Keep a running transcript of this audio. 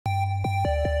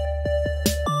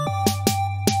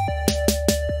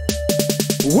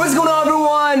What's going on,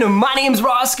 everyone? My name's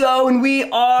Roszko and we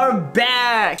are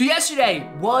back. So yesterday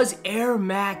was Air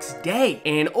Max Day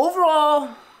and overall,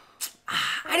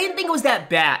 I didn't think it was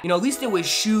that bad. You know, at least there was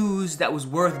shoes that was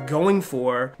worth going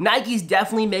for. Nike's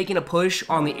definitely making a push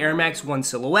on the Air Max 1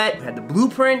 silhouette. You had the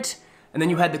Blueprint, and then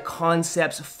you had the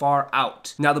Concepts Far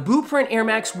Out. Now the Blueprint Air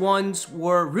Max 1s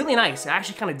were really nice. I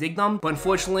actually kind of dig them, but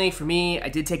unfortunately for me, I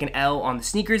did take an L on the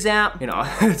sneakers app. You know,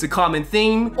 it's a common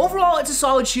theme. Overall, it's a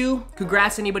solid shoe.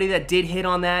 Congrats to anybody that did hit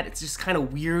on that. It's just kind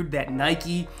of weird that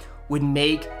Nike would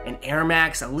make an Air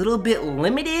Max a little bit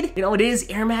limited. You know, it is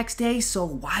Air Max Day, so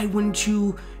why wouldn't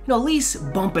you know, at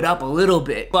least bump it up a little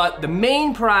bit? But the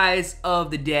main prize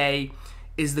of the day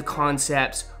is the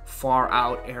Concepts Far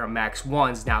Out Air Max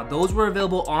 1s. Now, those were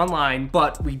available online,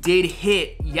 but we did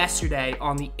hit yesterday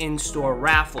on the in-store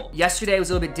raffle. Yesterday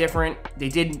was a little bit different. They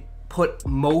didn't put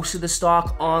most of the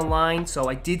stock online, so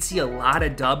I did see a lot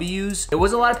of W's. There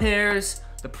was a lot of pairs.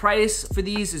 The price for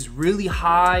these is really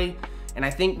high, and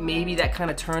I think maybe that kind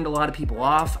of turned a lot of people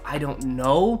off. I don't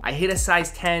know. I hit a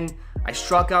size 10. I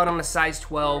struck out on a size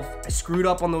 12. I screwed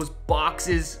up on those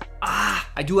boxes.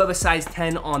 I do have a size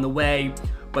 10 on the way,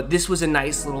 but this was a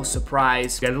nice little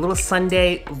surprise. Got a little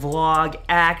Sunday vlog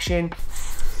action.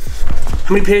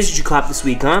 How many pairs did you cop this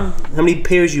week, huh? How many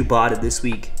pairs you bought it this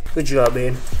week? Good job,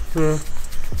 babe. All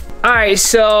right,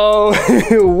 so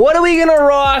what are we gonna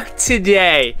rock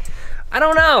today? I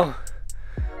don't know.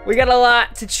 We got a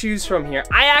lot to choose from here.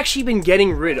 I actually been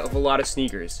getting rid of a lot of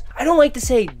sneakers. I don't like to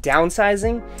say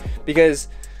downsizing because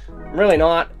I'm really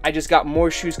not. I just got more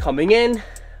shoes coming in.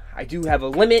 I do have a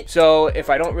limit, so if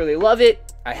I don't really love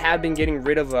it, I have been getting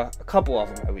rid of a couple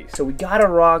of them at least. So we gotta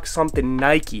rock something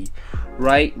Nike,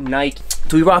 right? Nike.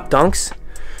 Do we rock Dunks?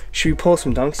 Should we pull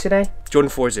some Dunks today? Jordan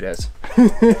 4s it is.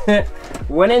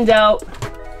 When in doubt,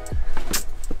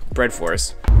 bread for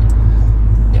us.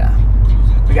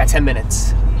 Yeah, we got 10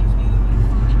 minutes.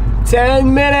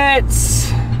 10 minutes!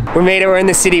 We made it, we're in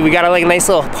the city. We got a like nice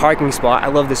little parking spot. I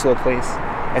love this little place.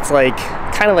 It's like,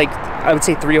 kind of like, I would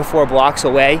say 3 or 4 blocks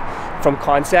away from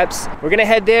Concepts. We're gonna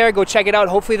head there, go check it out.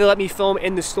 Hopefully they let me film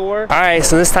in the store. All right,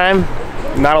 so this time,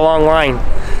 not a long line,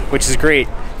 which is great.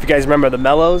 If you guys remember the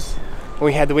Mellows, when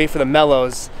we had to wait for the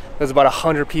Mellows, there was about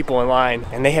 100 people in line,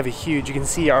 and they have a huge, you can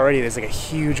see already, there's like a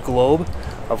huge globe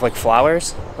of like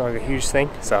flowers, or like a huge thing.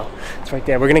 So it's right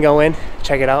there. We're gonna go in,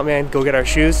 check it out, man, go get our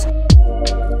shoes.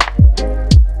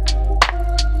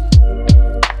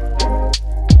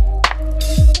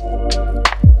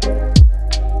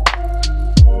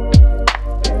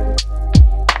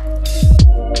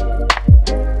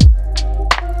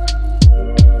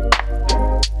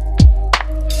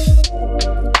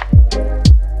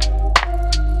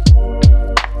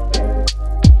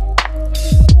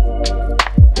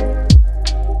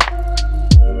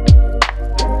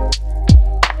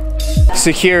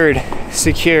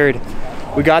 Secured.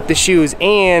 We got the shoes,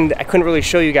 and I couldn't really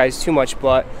show you guys too much,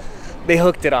 but they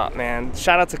hooked it up, man.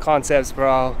 Shout out to Concepts,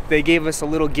 bro. They gave us a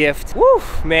little gift. Woo,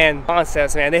 man,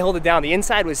 Concepts, man, they hold it down. The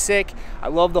inside was sick. I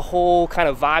love the whole kind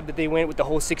of vibe that they went with, the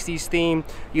whole 60s theme.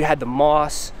 You had the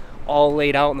moss all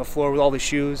laid out on the floor with all the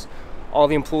shoes. All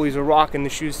the employees were rocking the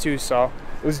shoes too, so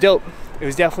it was dope. It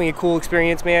was definitely a cool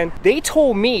experience, man. They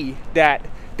told me that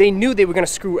they knew they were gonna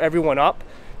screw everyone up,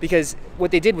 because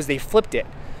what they did was they flipped it.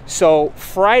 So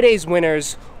Friday's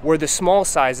winners were the small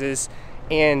sizes,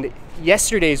 and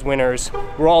yesterday's winners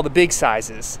were all the big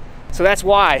sizes. So that's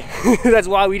why, that's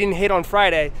why we didn't hit on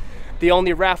Friday. They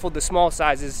only raffled the small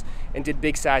sizes and did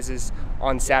big sizes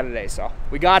on Saturday. So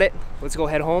we got it. Let's go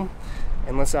head home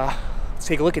and let's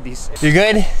take a look at these. You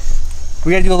good?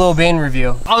 We gotta do a little bin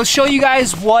review. I'll show you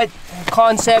guys what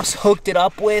Concepts hooked it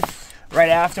up with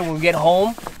right after when we get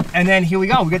home. And then here we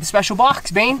go, we get the special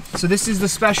box, Bane. So this is the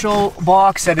special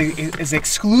box that is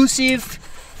exclusive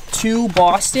to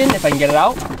Boston, if I can get it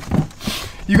out.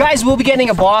 You guys will be getting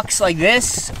a box like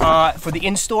this for the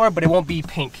in-store, but it won't be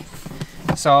pink.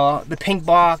 So the pink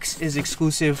box is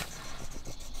exclusive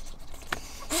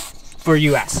for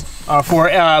US, for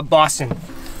Boston.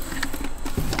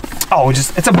 Oh,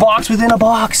 it's a box within a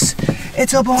box.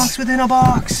 It's a box within a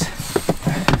box.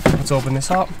 Let's open this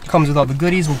up. Comes with all the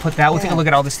goodies. We'll put that. We'll take a look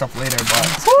at all this stuff later.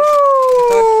 But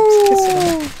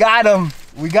woo! Got him.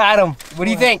 We got him. What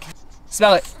do you think?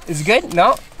 Smell it. Is it good?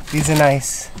 No. These are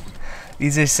nice.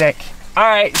 These are sick. All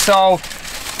right. So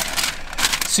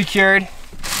secured.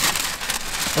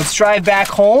 Let's drive back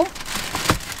home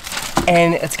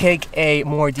and let's take a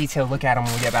more detailed look at them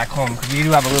when we get back home, because we do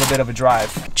have a little bit of a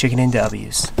drive. Chicken and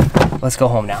W's. Let's go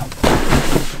home now.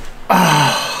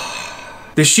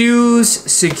 The shoes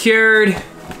secured,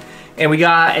 and we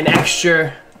got an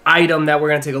extra item that we're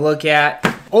gonna take a look at.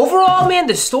 Overall, man,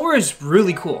 the store is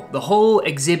really cool. The whole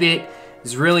exhibit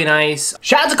is really nice.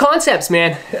 Shout out to Concepts,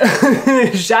 man.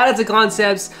 Shout out to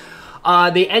Concepts.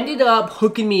 They ended up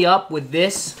hooking me up with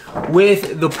this,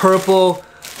 with the purple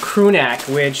crew neck,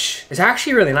 which is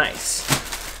actually really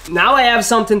nice. Now I have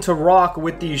something to rock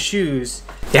with these shoes.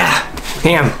 Yeah,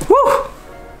 damn, woo!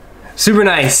 Super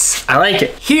nice, I like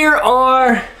it. Here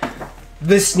are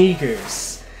the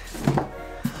sneakers.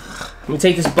 Let me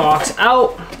take this box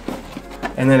out.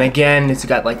 And then again, it's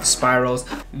got like the spirals.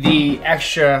 The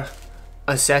extra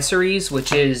accessories,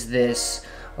 which is this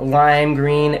lime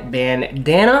green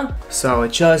bandana. So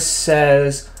it just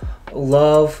says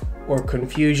Love or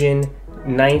Confusion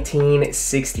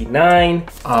 1969.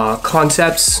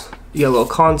 Concepts, yellow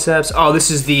Concepts. Oh,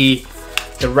 this is the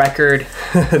record,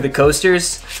 the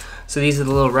coasters. So these are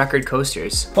the little record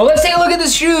coasters. Well, let's take a look at the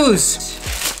shoes.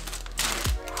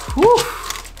 Whew.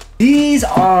 These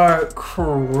are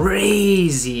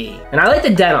crazy. And I like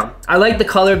the denim. I like the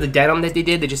color of the denim that they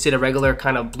did. They just did a regular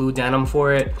kind of blue denim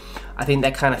for it. I think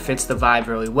that kind of fits the vibe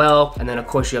really well. And then of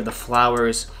course you have the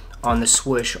flowers on the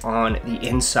swoosh on the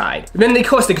inside. And then of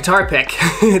course the guitar pick.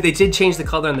 They did change the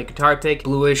color on the guitar pick,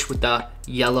 bluish with the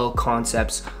yellow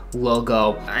Concepts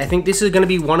logo. I think this is gonna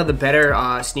be one of the better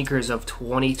sneakers of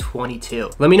 2022.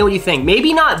 Let me know what you think.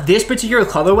 Maybe not this particular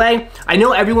colorway. I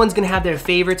know everyone's gonna have their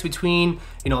favorites between,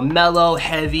 you know, mellow,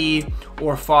 heavy,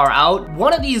 or far out.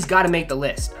 One of these gotta make the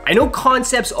list. I know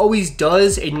Concepts always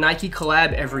does a Nike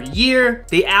collab every year.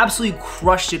 They absolutely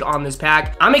crushed it on this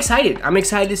pack. I'm excited. I'm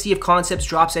excited to see if Concepts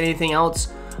drops anything else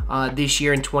this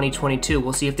year in 2022.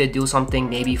 We'll see if they do something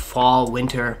maybe fall,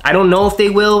 winter. I don't know if they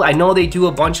will. I know they do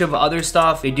a bunch of other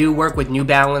stuff. They do work with New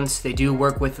Balance. They do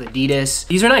work with Adidas.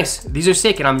 These are nice. These are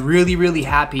sick, and I'm really, really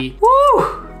happy.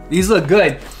 Woo! These look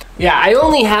good. Yeah, I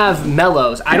only have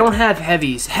mellows. I don't have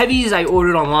heavies. Heavies I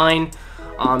ordered online,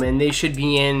 and they should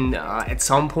be in at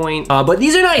some point. But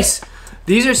these are nice.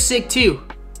 These are sick too.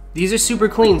 These are super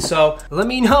clean, so let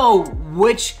me know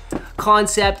which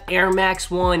Concept Air Max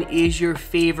 1 is your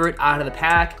favorite out of the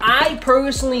pack. I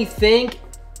personally think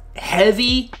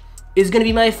heavy is gonna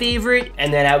be my favorite,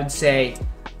 and then I would say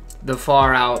the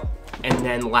far out, and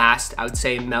then last, I would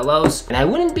say mellows. And I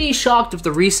wouldn't be shocked if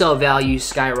the resale value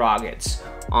skyrockets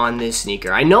on this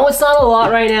sneaker. I know it's not a lot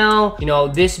right now, you know,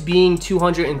 this being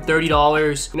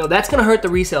 $230, you know, that's gonna hurt the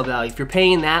resale value if you're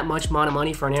paying that much amount of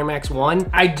money for an Air Max 1.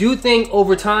 I do think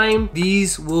over time,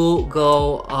 these will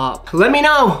go up. Let me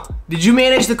know, did you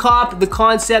manage to cop the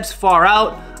Concepts far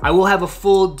out? I will have a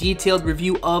full detailed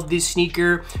review of this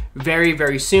sneaker very,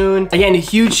 very soon. Again, a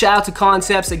huge shout out to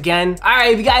Concepts again. All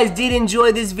right, if you guys did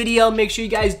enjoy this video, make sure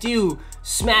you guys do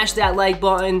smash that like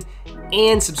button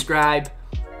and subscribe.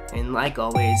 And like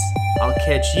always, I'll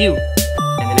catch you in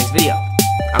the next video.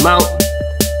 I'm out.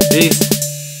 Peace.